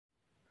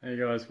Hey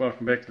guys,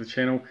 welcome back to the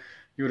channel.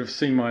 You would have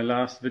seen my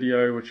last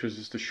video, which was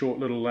just a short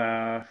little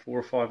 4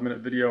 or 5 minute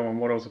video on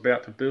what I was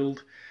about to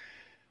build.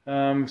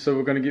 So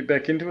we're going to get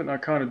back into it, and I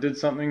kind of did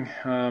something.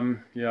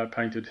 Yeah, I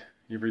painted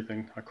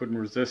everything. I couldn't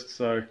resist,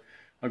 so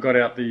I got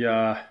out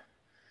the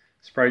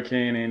spray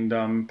can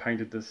and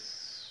painted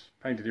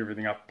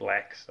everything up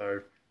black.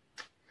 So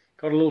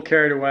got a little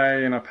carried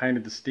away, and I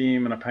painted the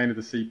stem, and I painted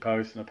the seat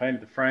post, and I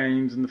painted the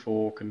frames and the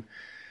fork, and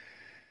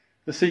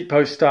the seat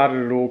post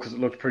started it all because it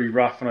looked pretty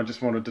rough, and I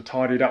just wanted to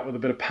tidy it up with a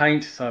bit of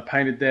paint. So I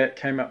painted that,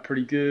 came up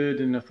pretty good,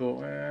 and I thought,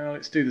 well,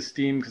 let's do the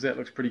stem because that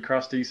looks pretty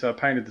crusty. So I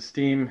painted the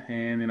stem,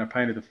 and then I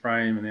painted the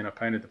frame, and then I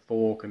painted the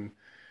fork, and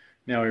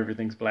now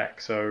everything's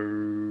black. So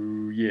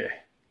yeah,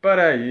 but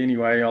hey,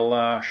 anyway,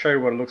 I'll show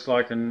you what it looks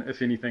like, and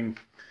if anything,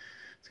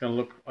 it's going to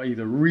look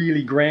either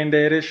really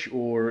granddadish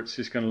or it's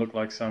just going to look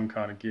like some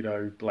kind of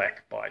ghetto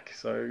black bike.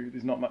 So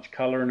there's not much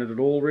colour in it at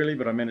all really,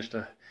 but I managed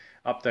to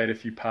update a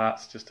few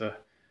parts just to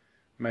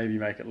maybe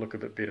make it look a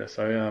bit better.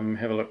 So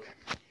have a look.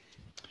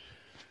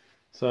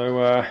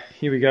 So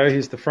here we go.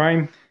 Here's the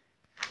frame.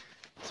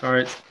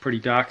 Sorry, it's pretty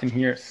dark in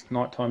here. It's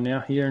night time now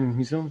here in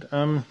New Zealand.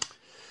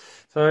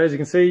 So as you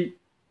can see,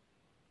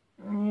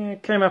 yeah,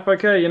 it came up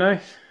okay, you know.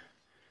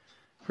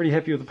 Pretty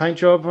happy with the paint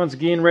job. Once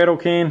again, rattle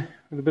can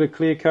with a bit of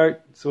clear coat,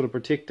 sort of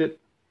protect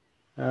it.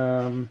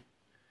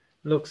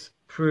 Looks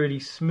pretty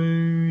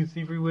smooth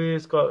everywhere.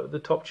 It's got the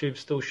top tube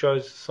still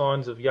shows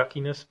signs of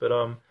yuckiness, but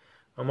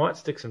I might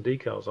stick some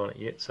decals on it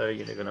yet, so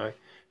you never know.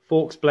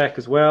 Fork's black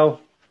as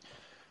well.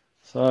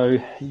 So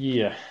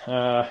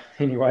yeah.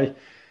 Anyway,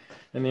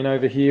 and then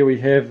over here we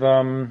have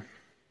the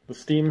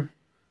stem.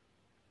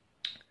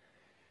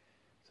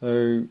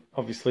 So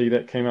obviously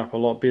that came up a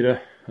lot better.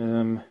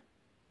 The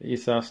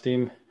SR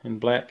stem in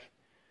black,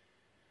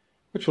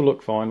 which will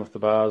look fine with the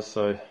bars.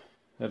 So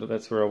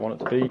that's where I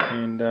want it to be.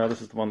 And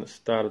this is the one that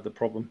started the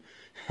problem.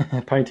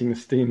 Painting the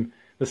stem,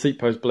 the seat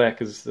post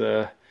black is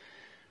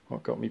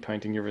what got me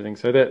painting everything.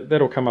 So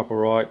that'll come up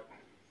alright.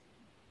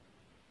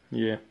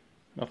 Yeah,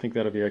 I think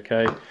that'll be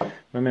okay.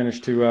 I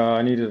managed to,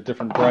 I needed a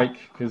different brake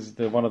because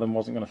one of them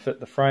wasn't going to fit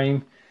the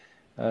frame.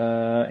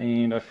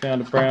 And I found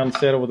a brown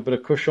saddle with a bit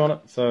of cush on it.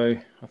 So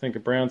I think a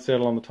brown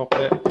saddle on the top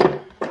of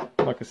that,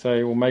 like I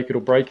say, will make it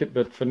or break it.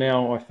 But for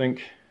now, I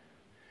think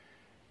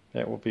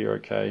that will be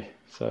okay.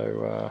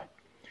 So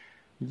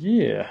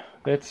yeah,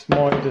 that's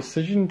my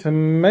decision to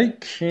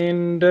make,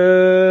 and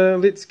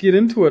let's get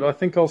into it. I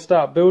think I'll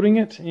start building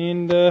it,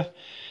 and I'll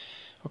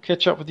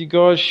catch up with you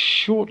guys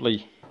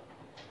shortly.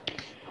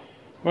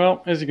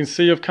 Well, as you can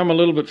see, I've come a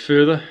little bit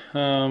further.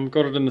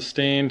 Got it in the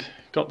stand,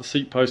 got the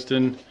seat post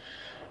in,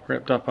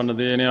 wrapped up under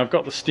there. Now I've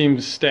got the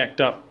stems stacked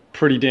up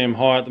pretty damn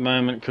high at the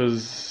moment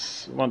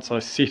because once I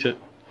set it,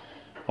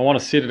 I want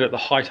to set it at the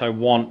height I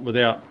want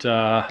without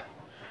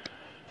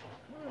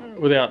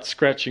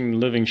scratching the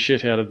living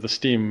shit out of the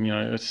stem. You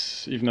know,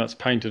 even though it's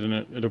painted in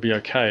it, it'll be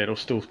okay. It'll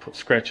still put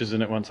scratches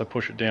in it once I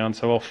push it down.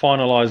 So I'll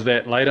finalise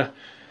that later.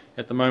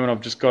 At the moment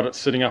I've just got it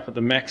sitting up at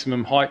the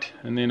maximum height,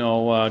 and then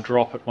I'll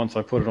drop it once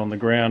I put it on the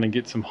ground and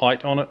get some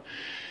height on it.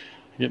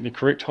 Get the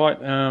correct height.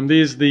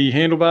 There's the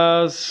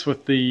handlebars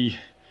with the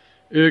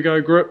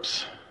ergo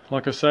grips.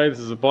 Like I say, this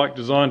is a bike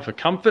designed for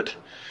comfort.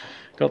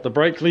 Got the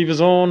brake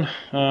levers on.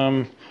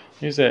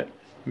 Here's that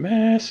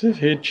massive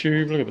head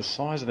tube. Look at the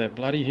size of that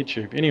bloody head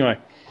tube. Anyway,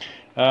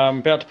 I'm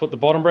about to put the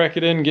bottom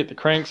bracket in, get the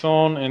cranks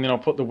on, and then I'll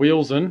put the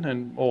wheels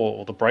in,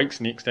 or the brakes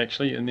next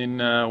actually, and then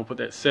we'll put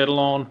that saddle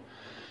on,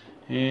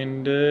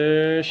 and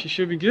she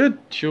should be good.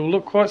 She'll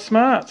look quite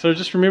smart. So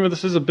just remember,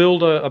 this is a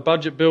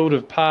budget build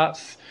of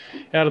parts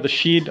out of the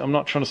shed. I'm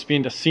not trying to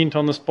spend a cent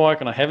on this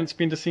bike, and I haven't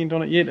spent a cent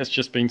on it yet. It's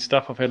just been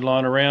stuff I've had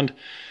lying around,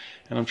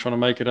 and I'm trying to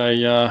make it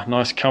a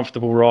nice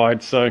comfortable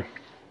ride. So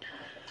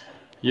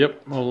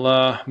yep,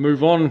 we'll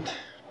move on.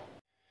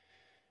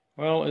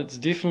 Well, it's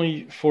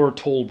definitely for a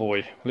tall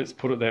boy, let's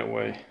put it that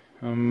way.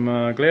 I'm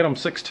glad I'm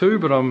 6'2",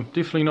 but I'm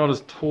definitely not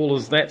as tall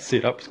as that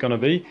setup's going to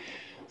be.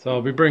 So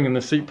I'll be bringing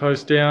the seat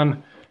post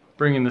down,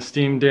 bringing the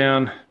stem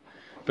down,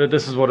 but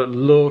this is what it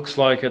looks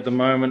like at the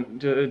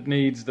moment. It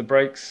needs the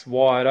brakes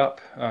wired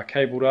up,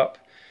 cabled up.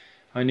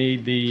 I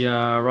need the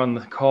run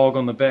the cog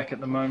on the back at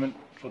the moment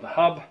for the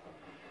hub,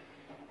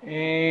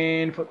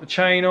 and put the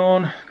chain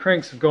on.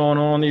 Cranks have gone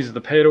on. These are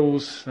the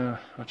pedals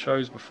I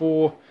chose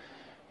before.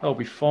 They'll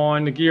be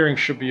fine. The gearing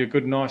should be a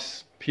good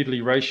nice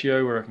pedally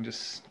ratio where I can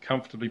just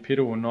comfortably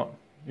pedal and not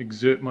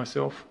exert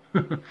myself.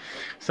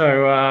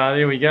 So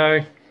there we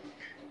go.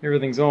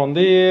 Everything's on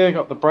there.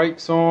 Got the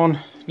brakes on.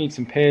 Need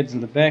some pads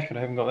in the back, but I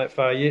haven't got that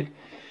far yet.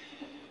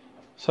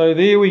 So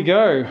there we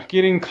go.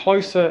 Getting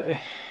closer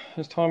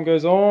as time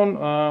goes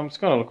on. It's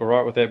going to look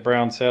alright with that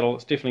brown saddle.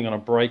 It's definitely going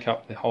to break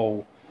up the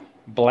whole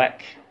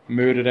black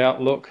murdered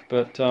out look,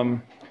 but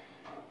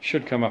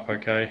should come up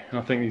okay. And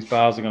I think these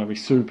bars are going to be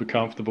super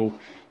comfortable,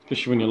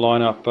 especially when you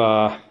line up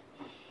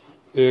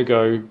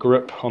ergo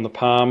grip on the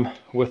palm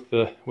with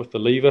the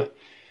lever.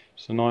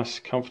 It's a nice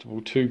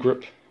comfortable two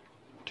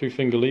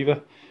finger lever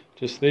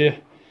just there.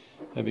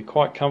 That'd be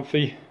quite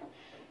comfy,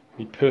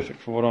 be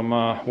perfect for what I'm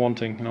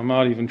wanting. And I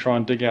might even try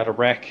and dig out a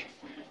rack,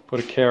 put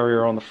a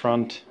carrier on the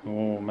front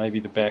or maybe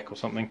the back or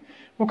something.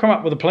 We'll come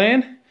up with a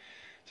plan.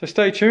 So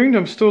stay tuned.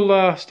 I'm still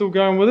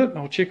going with it.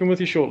 I'll check in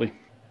with you shortly.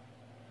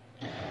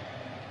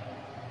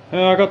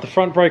 I got the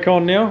front brake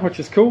on now, which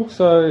is cool.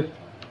 So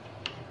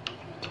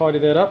tidy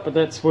that up, but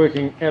that's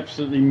working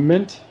absolutely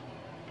mint.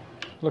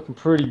 Looking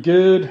pretty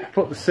good.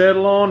 Put the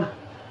saddle on.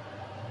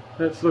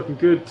 That's looking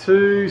good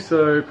too.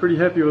 So pretty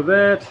happy with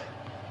that.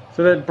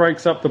 So that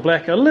breaks up the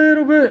black a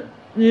little bit.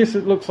 Yes,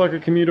 it looks like a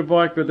commuter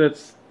bike, but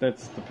that's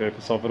the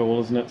purpose of it all,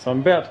 isn't it? So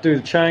I'm about to do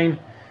the chain,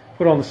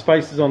 put on the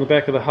spacers on the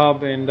back of the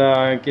hub, and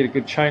get a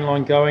good chain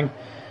line going,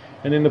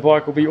 and then the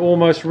bike will be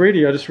almost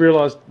ready. I just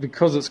realised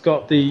because it's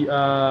got the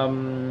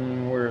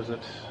where is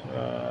it?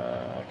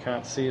 I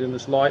can't see it in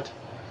this light.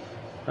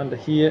 Under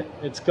here,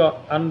 it's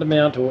got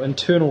undermount or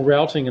internal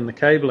routing in the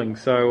cabling.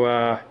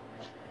 So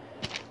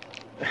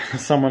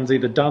someone's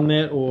either done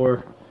that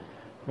or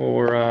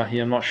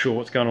yeah, I'm not sure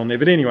what's going on there.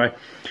 But anyway.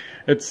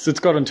 It's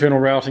got internal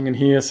routing in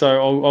here,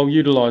 so I'll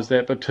utilise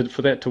that, but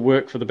for that to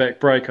work for the back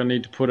brake I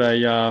need to put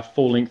a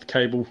full-length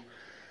cable,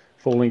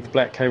 full-length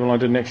black cable. I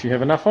didn't actually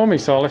have enough on me,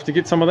 so I'll have to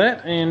get some of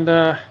that, and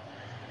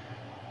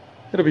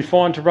it'll be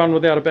fine to run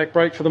without a back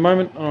brake for the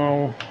moment.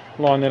 I'll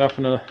line that up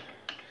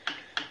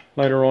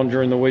later on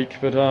during the week,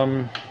 but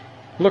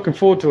looking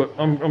forward to it.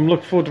 I'm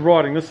looking forward to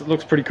riding this. It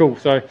looks pretty cool,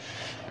 so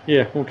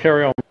yeah, we'll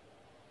carry on.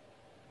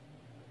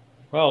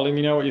 Well, let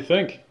me know what you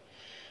think.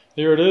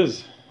 There it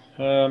is.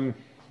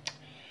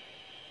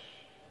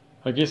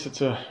 I guess it's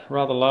a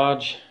rather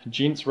large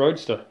gents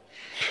roadster.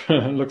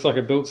 It looks like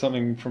I built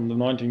something from the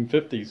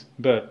 1950s,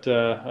 but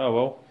oh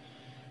well,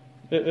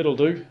 it'll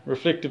do.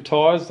 Reflective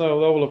tyres,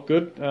 they'll look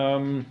good.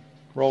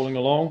 Rolling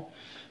along.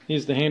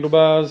 Here's the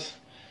handlebars.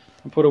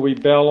 I put a wee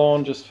bell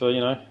on just for, you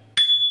know,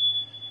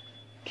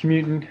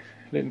 commuting,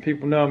 letting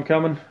people know I'm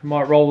coming. I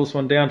might roll this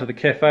one down to the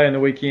cafe on the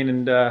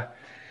weekend and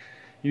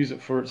use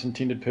it for its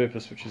intended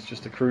purpose, which is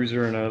just a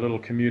cruiser and a little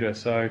commuter.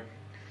 So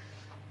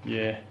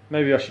yeah,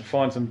 maybe I should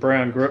find some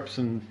brown grips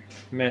and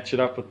match it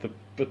up with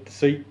the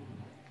seat.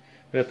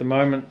 But at the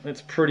moment,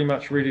 it's pretty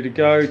much ready to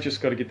go. Just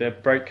got to get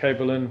that brake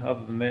cable in.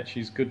 Other than that,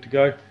 she's good to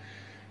go.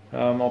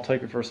 I'll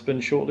take it for a spin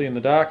shortly in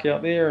the dark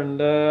out there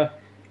and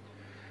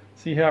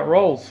see how it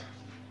rolls.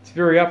 It's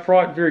very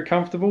upright, very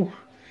comfortable.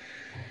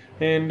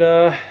 And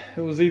it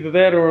was either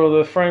that or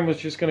the frame was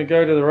just going to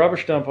go to the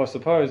rubbish dump, I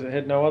suppose. It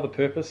had no other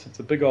purpose. It's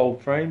a big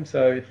old frame,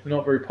 so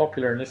not very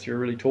popular unless you're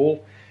really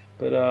tall.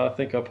 But I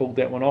think I pulled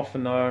that one off,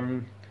 and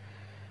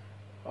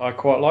I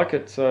quite like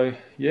it. So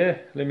yeah,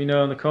 let me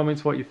know in the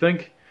comments what you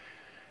think.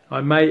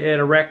 I may add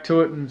a rack to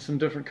it and some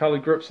different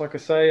coloured grips, like I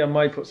say. I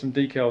may put some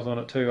decals on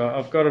it too.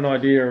 I've got an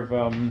idea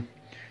of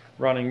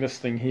running this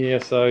thing here.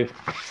 So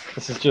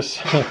this is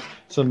just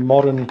some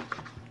modern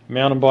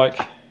mountain bike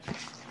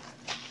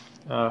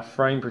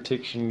frame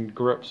protection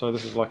grip. So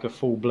this is like a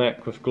full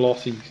black with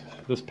glossy,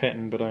 this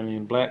pattern, but only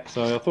in black.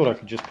 So I thought I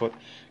could just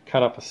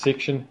cut up a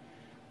section.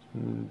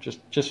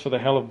 Just for the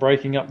hell of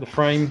breaking up the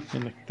frame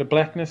and the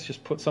blackness,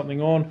 just put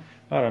something on.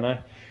 I don't know,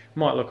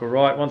 might look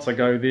alright. Once I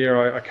go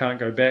there, I can't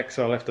go back,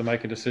 so I'll have to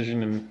make a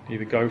decision and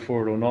either go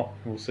for it or not.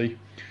 We'll see.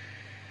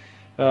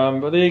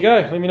 But there you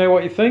go. Let me know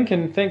what you think,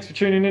 and thanks for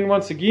tuning in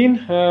once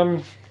again.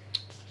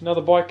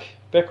 Another bike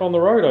back on the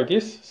road, I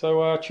guess.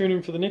 So tune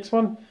in for the next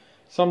one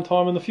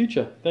sometime in the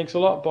future. Thanks a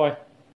lot. Bye.